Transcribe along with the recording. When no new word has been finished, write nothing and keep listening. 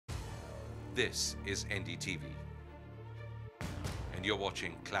This is Ndtv, and you're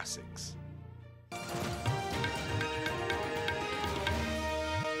watching Classics.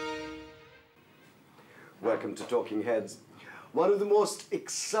 Welcome to Talking Heads. One of the most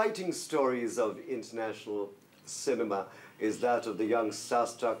exciting stories of international cinema is that of the young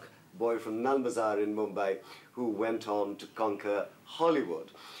starstruck boy from Nalbazar in Mumbai who went on to conquer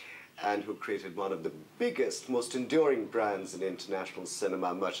Hollywood and who created one of the biggest, most enduring brands in international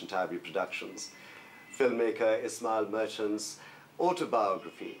cinema, Merchant Ivory Productions. Filmmaker Ismail Merchant's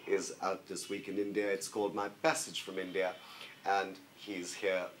autobiography is out this week in India. It's called My Passage from India, and he's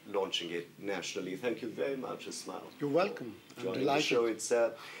here launching it nationally. Thank you very much, Ismail. You're welcome. I'm delighted. The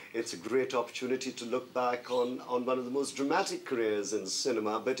show. It's a great opportunity to look back on one of the most dramatic careers in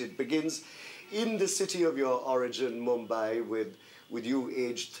cinema, but it begins in the city of your origin, Mumbai, with you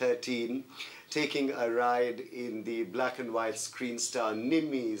aged 13, taking a ride in the black and white screen star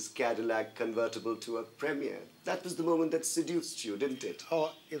Nimmi's Cadillac convertible to a premiere. That was the moment that seduced you, didn't it?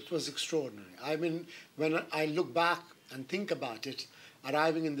 Oh, it was extraordinary. I mean, when I look back and think about it,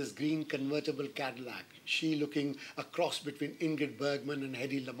 arriving in this green convertible Cadillac, she looking a cross between Ingrid Bergman and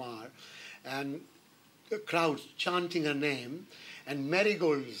Hedy Lamarr, and the crowds chanting her name, and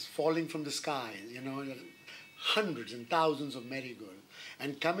marigolds falling from the sky, you know, hundreds and thousands of marigolds.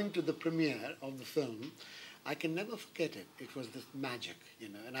 And coming to the premiere of the film, I can never forget it. It was this magic, you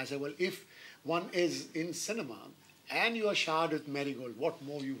know. And I said, well, if one is in cinema and you are showered with marigold, what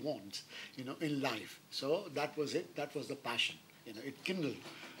more you want, you know, in life? So that was it. That was the passion. You know, it kindled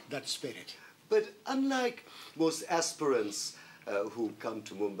that spirit. But unlike most aspirants who come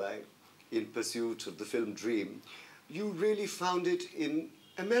to Mumbai in pursuit of the film dream, you really found it in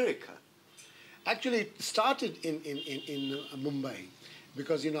America. Actually, it started in Mumbai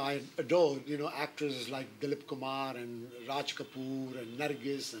because, you know, I adored, you know, actors like Dilip Kumar and Raj Kapoor and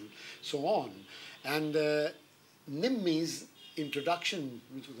Nargis and so on. And Nimmi's introduction,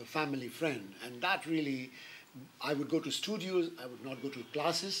 which was a family friend, and that really, I would go to studios, I would not go to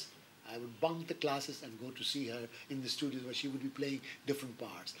classes, I would bunk the classes and go to see her in the studios where she would be playing different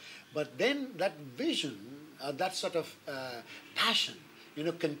parts. But then that vision, that sort of passion, you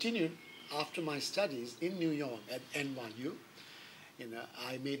know, continued after my studies in New York at NYU. You know,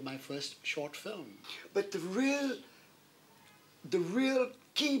 I made my first short film. But the real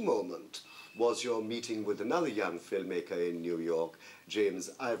key moment was your meeting with another young filmmaker in New York, James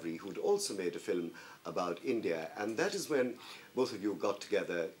Ivory, who'd also made a film about India. And that is when both of you got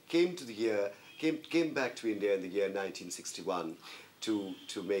together, came back to India in the year 1961 to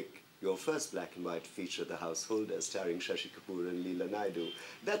make your first black and white feature, The Householder, starring Shashi Kapoor and Leela Naidu.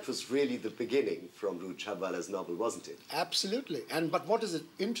 That was really the beginning from Ruth Chhabwala's novel, wasn't it? Absolutely. But what is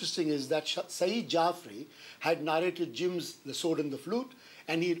interesting is that Saeed Jaffrey had narrated Jim's The Sword and the Flute,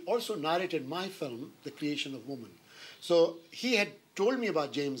 and he had also narrated my film, The Creation of Woman. So he had told me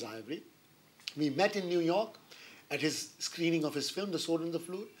about James Ivory. We met in New York at his screening of his film, The Sword and the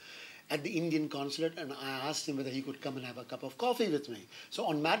Flute, at the Indian consulate, and I asked him whether he could come and have a cup of coffee with me. So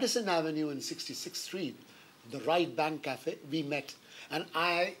on Madison Avenue and 66th Street, the Right Bank Cafe, we met. And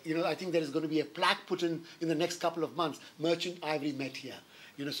I think there is going to be a plaque put in the next couple of months. Merchant Ivory met here.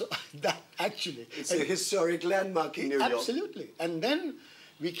 You know, so that actually... It's a historic landmark in New York. Absolutely. And then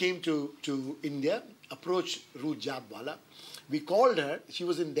we came to India, approached Ruth Chhabwala. We called her, she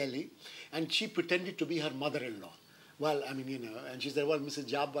was in Delhi, and she pretended to be her mother-in-law. Well, I mean, you know, and she said, well, Mrs.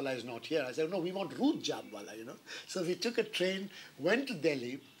 Chhabwala is not here. I said, no, we want Ruth Chhabwala, you know. So we took a train, went to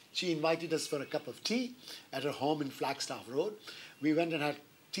Delhi. She invited us for a cup of tea at her home in Flagstaff Road. We went and had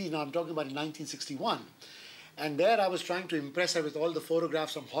tea. Now, I'm talking about in 1961. And there I was trying to impress her with all the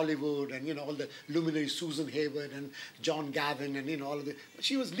photographs from Hollywood and, you know, all the luminaries, Susan Hayward and John Gavin and, you know, all of the... But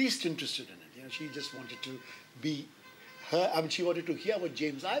she was least interested in it. You know, she just wanted to be her... I mean, she wanted to hear what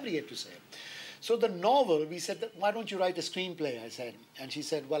James Ivory had to say. So the novel, we said, why don't you write a screenplay, I said. And she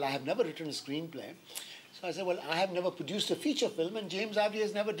said, well, I have never written a screenplay. So I said, well, I have never produced a feature film, and James Ivory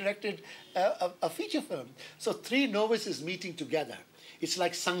has never directed a feature film. So three novices meeting together. It's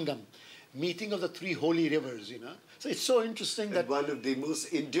like Sangam, meeting of the three holy rivers, you know. So it's so interesting that... one of the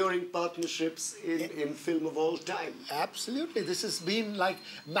most enduring partnerships in film of all time. Absolutely. This has been like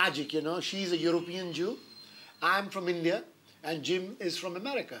magic, you know. She's a European Jew, I'm from India, and Jim is from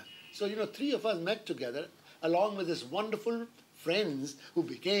America. So, you know, three of us met together along with his wonderful friends who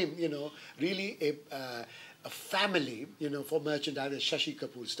became, you know, really a family, you know, for Merchant Ivory, Shashi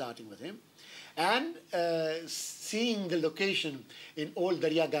Kapoor starting with him. And seeing the location in old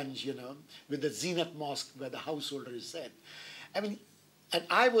Daryaganj, you know, with the Zenat Mosque where the householder is said. I mean, And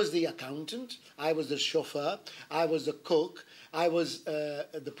I was the accountant, I was the chauffeur, I was the cook, I was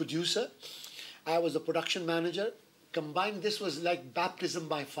the producer, I was the production manager. Combined, this was like baptism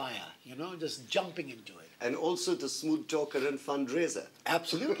by fire, you know, just jumping into it. And also the smooth talker and fundraiser.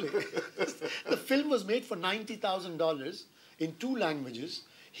 Absolutely. The film was made for $90,000 in 2 languages,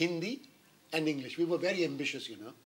 Hindi and English. We were very ambitious, you know.